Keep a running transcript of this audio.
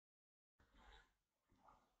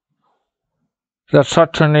There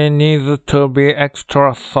certainly needs to be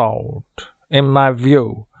extra thought. In my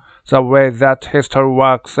view, the way that history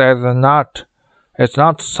works is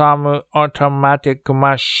not some automatic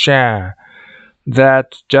machine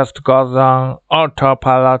that just goes on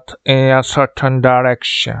autopilot in a certain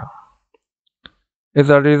direction. It's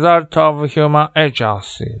a result of human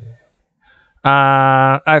agency.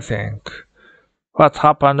 And I think what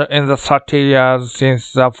happened in the 30 years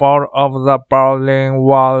since the fall of the Berlin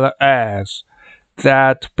Wall is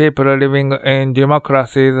that people living in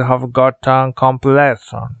democracies have gotten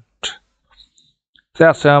complacent. They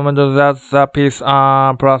assumed that the peace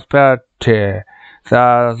and prosperity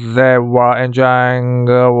that they were enjoying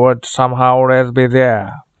would somehow always be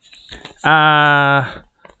there. And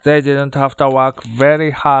they didn't have to work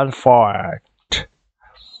very hard for it.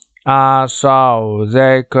 So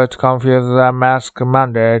they could confuse the mask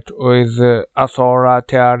mandate with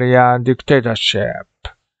authoritarian dictatorship.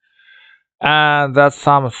 And that's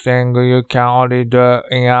something you can only do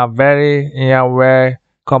in a way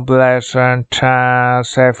complacent and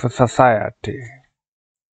safe society.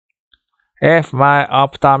 If my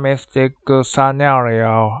optimistic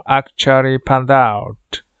scenario actually pans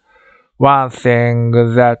out, one thing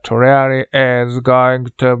that really is going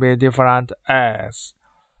to be different is,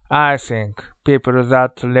 I think, people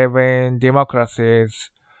that live in democracies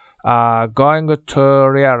are going to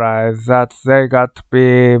realize that they got to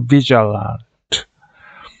be vigilant.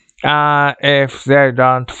 If they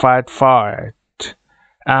don't fight for it,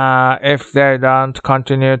 if they don't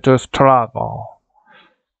continue to struggle,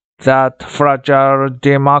 that fragile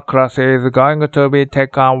democracy is going to be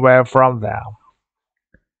taken away from them.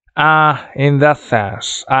 In that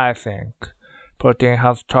sense, I think Putin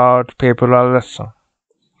has taught people a lesson.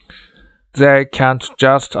 They can't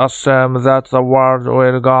just assume that the world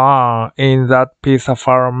will go on in that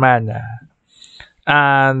peaceful manner,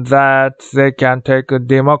 and that they can take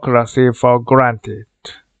democracy for granted.